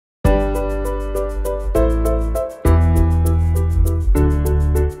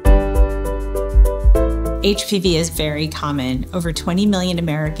HPV is very common. Over 20 million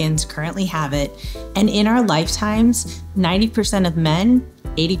Americans currently have it. And in our lifetimes, 90% of men,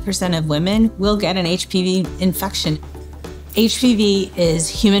 80% of women will get an HPV infection. HPV is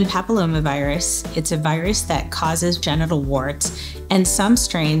human papillomavirus. It's a virus that causes genital warts, and some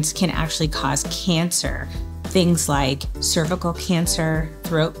strains can actually cause cancer. Things like cervical cancer,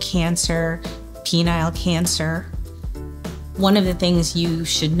 throat cancer, penile cancer. One of the things you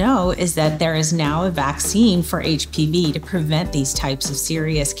should know is that there is now a vaccine for HPV to prevent these types of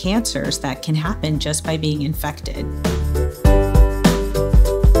serious cancers that can happen just by being infected.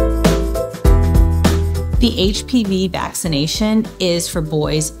 The HPV vaccination is for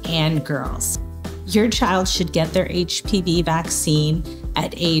boys and girls. Your child should get their HPV vaccine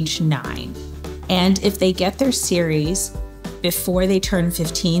at age 9. And if they get their series before they turn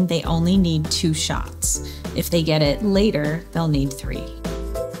 15, they only need 2 shots. If they get it later, they'll need 3.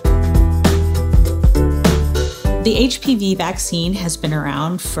 The HPV vaccine has been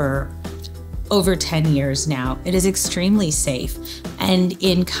around for over 10 years now. It is extremely safe. And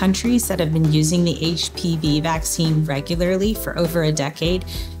in countries that have been using the HPV vaccine regularly for over a decade,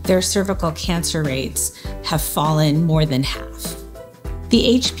 their cervical cancer rates have fallen more than half.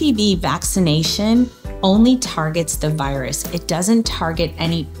 The HPV vaccination only targets the virus. It doesn't target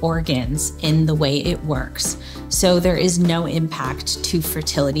any organs in the way it works. So there is no impact to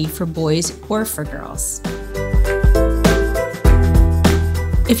fertility for boys or for girls.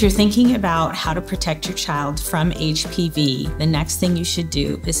 If you're thinking about how to protect your child from HPV, the next thing you should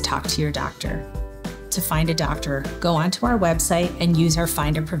do is talk to your doctor. To find a doctor, go onto our website and use our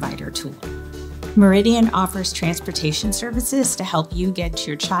Find a Provider tool. Meridian offers transportation services to help you get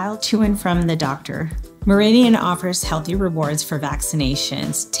your child to and from the doctor. Meridian offers healthy rewards for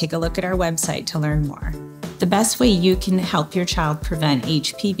vaccinations. Take a look at our website to learn more. The best way you can help your child prevent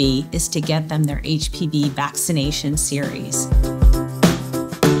HPV is to get them their HPV vaccination series.